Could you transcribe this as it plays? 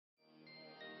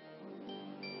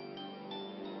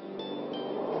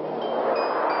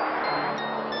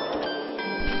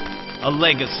A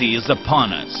legacy is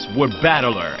upon us where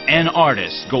battler and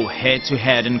artist go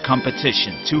head-to-head in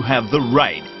competition to have the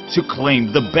right to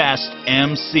claim the best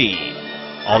MC.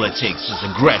 All it takes is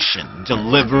aggression,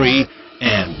 delivery,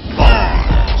 and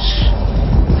bars.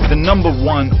 The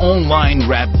 #1 online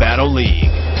rap battle league,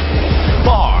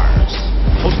 B.A.R.Z,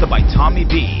 hosted by Tommy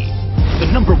B. The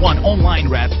 #1 online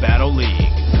rap battle league,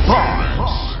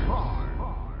 B.A.R.Z.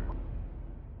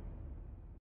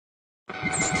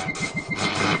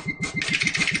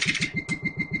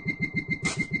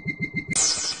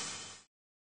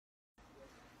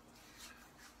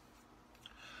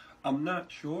 I'm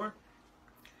not sure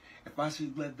if I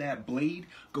should let that blade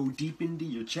go deep into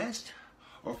your chest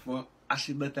or if I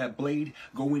should let that blade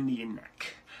go into your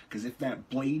neck. Because if that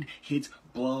blade hits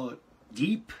blood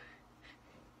deep,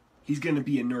 he's going to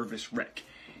be a nervous wreck.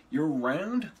 Your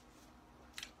round,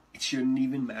 it shouldn't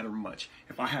even matter much.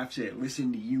 If I have to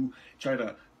listen to you try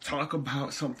to talk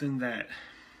about something that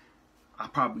I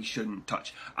probably shouldn't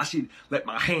touch, I should let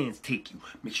my hands take you.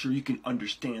 Make sure you can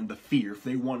understand the fear. If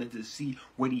they wanted to see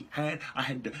what he had, I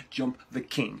had to jump the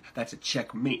king. That's a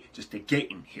checkmate just to get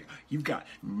in here. You've got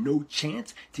no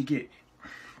chance to get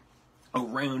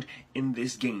around in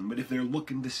this game. But if they're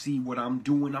looking to see what I'm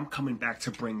doing, I'm coming back to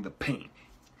bring the pain.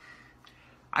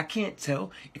 I can't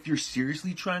tell if you're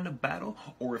seriously trying to battle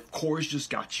or if Cores just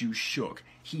got you shook.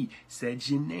 He said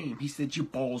your name. He said your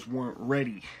balls weren't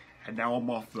ready. And now I'm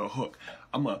off the hook.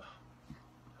 I'm going to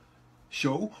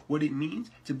show what it means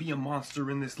to be a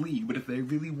monster in this league. But if they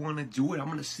really want to do it, I'm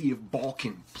going to see if ball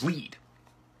can bleed.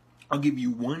 I'll give you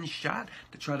one shot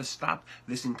to try to stop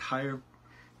this entire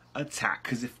attack.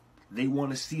 Because if they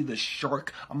want to see the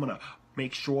shark, I'm going to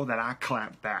make sure that I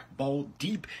clap back. Ball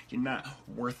deep, you're not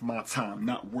worth my time,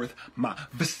 not worth my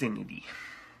vicinity.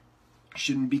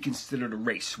 Shouldn't be considered a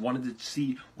race. Wanted to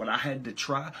see what I had to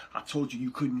try. I told you you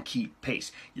couldn't keep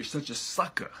pace. You're such a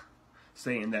sucker,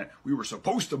 saying that we were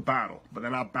supposed to battle, but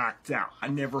then I backed out. I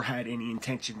never had any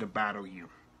intention to battle you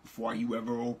before you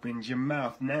ever opened your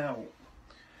mouth. Now,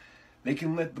 they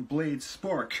can let the blade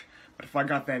spark, but if I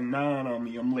got that 9 on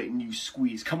me, I'm letting you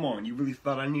squeeze. Come on, you really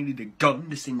thought I needed a gun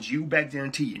to send you back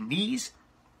down to your knees?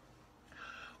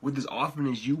 With as often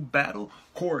as you battle,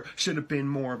 Core should have been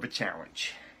more of a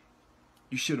challenge.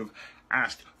 You should have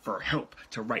asked for help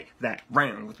to write that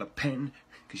round with a pen,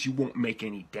 because you won't make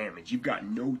any damage. You've got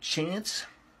no chance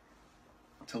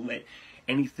to let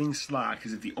anything slide,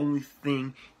 because if the only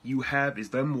thing you have is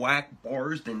them whack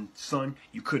bars, then son,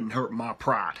 you couldn't hurt my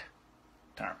pride.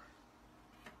 Time.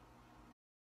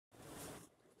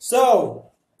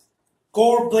 So,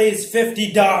 Core plays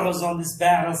 $50 on this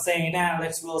battle saying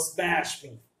Alex will smash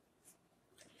me.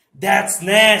 That's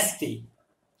nasty.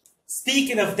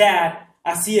 Speaking of that,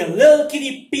 I see a little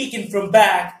kitty peeking from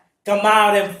back. Come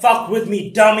out and fuck with me,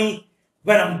 dummy.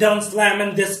 When I'm done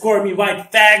slamming this squirmy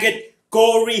white faggot,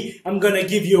 Corey, I'm gonna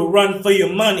give you a run for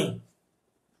your money.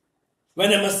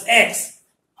 Venomous X,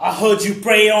 I heard you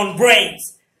prey on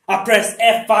brains. I press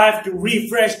F5 to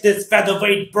refresh this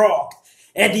featherweight Brock.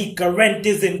 Eddy current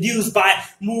is induced by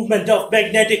movement of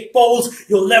magnetic poles,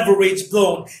 your leverage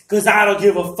blown. Cause I don't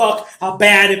give a fuck how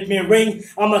bad it may ring.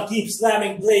 I'ma keep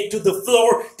slamming blade to the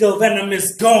floor till venom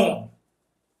is gone.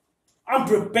 I'm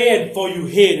prepared for you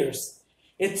haters.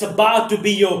 It's about to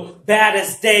be your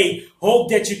baddest day. Hope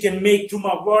that you can make through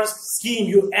my worst scheme,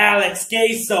 you Alex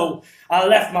Queso. I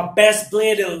left my best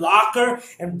blade in locker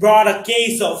and brought a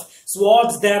case of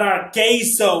swords that are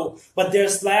queso. But their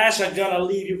slash are gonna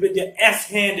leave you with your S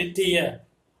handed to you.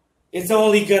 It's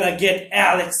only gonna get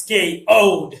Alex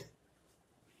KO'd.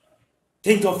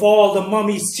 Think of all the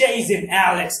mummies chasing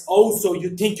Alex. Oh, so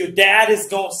you think your dad is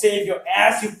gonna save your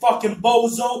ass, you fucking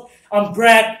bozo? I'm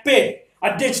Brad Pitt.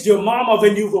 I ditched your mama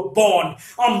when you were born.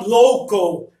 I'm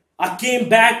loco. I came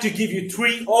back to give you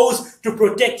 3 O's to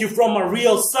protect you from a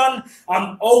real son.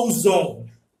 I'm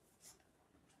ozone.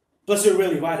 Plus, you're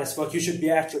really white as fuck. You should be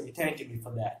actually thanking me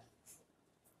for that.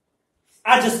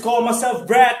 I just call myself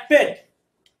Brad Pitt.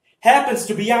 Happens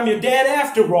to be I'm your dad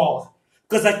after all.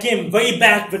 Cause I came way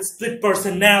back with split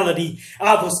personality.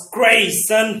 I was crazy,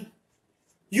 son.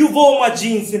 You wore my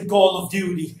jeans in Call of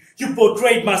Duty. You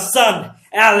portrayed my son,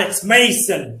 Alex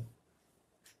Mason.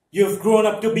 You've grown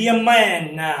up to be a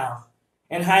man now,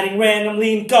 and hiding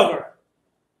randomly in cover.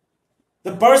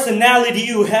 The personality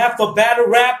you have for battle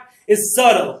rap is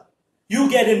subtle. You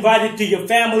get invited to your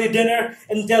family dinner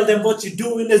and tell them what you're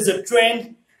doing is a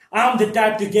trend. I'm the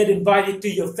type to get invited to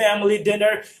your family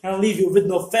dinner and leave you with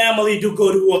no family to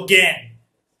go to again.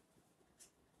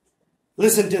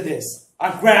 Listen to this.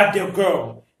 I grabbed your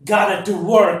girl, got her to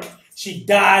work. She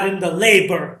died in the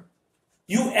labor.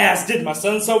 You asked, did my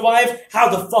son survive? How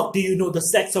the fuck do you know the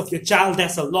sex of your child?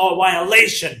 That's a law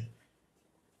violation.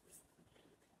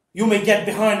 You may get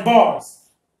behind bars.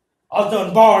 I'll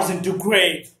turn bars into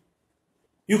grave.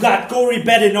 You got Corey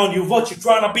betting on you. What, you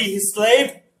trying to be his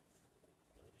slave?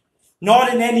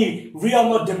 Not in any realm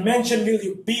or dimension will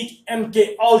you beat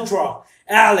MK Ultra.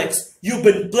 Alex, you've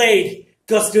been played.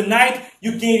 Cause tonight,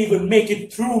 you can't even make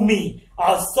it through me.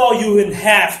 I'll saw you in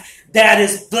half. That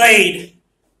is Blade.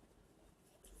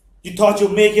 You thought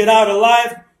you'd make it out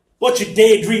alive? What you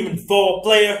daydreaming for,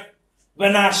 player?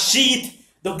 When I sheath,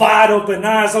 the wide open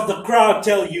eyes of the crowd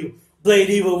tell you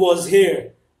BladEvil was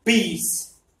here. Peace.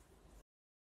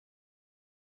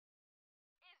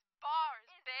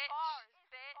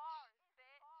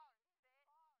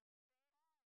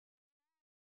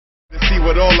 See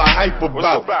what all I hype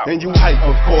about, and you hype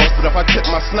of course. But if I tip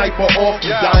my sniper off,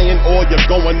 you're dying or you're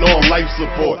going on life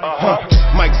support.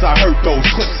 Mics I hurt those,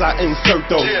 clips I insert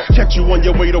those. Catch you on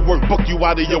your way to work, book you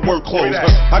out of your work clothes.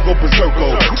 I go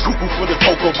berserko, cuckoo for the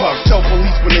Cocoa Puffs. Tell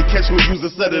police when they catch me, use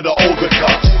a set of the older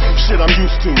cups. Shit I'm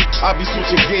used to, I be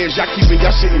switching gears, y'all keeping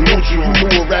y'all shit in neutral. You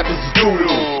knew what rappers is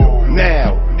doo-doo.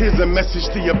 Now, here's a message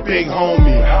to your big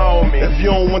homie. If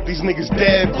you don't want these niggas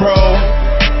dead, bro,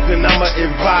 then I'ma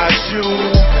advise you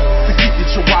to keep your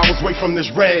chihuahuas away from this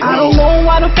red nose. I don't know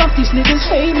why the fuck these niggas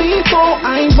hate me for.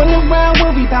 I ain't running around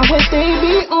worried about what they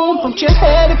be on. Pump your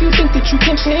head if you think that you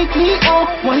can take me on.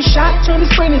 One shot, turn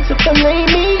his brain into filet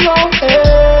mignon.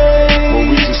 Hey. Well,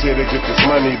 we just here to get this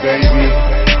money, baby.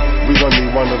 We gon'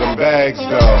 need one of them bags,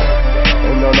 though.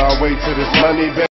 And on our way to this money, baby.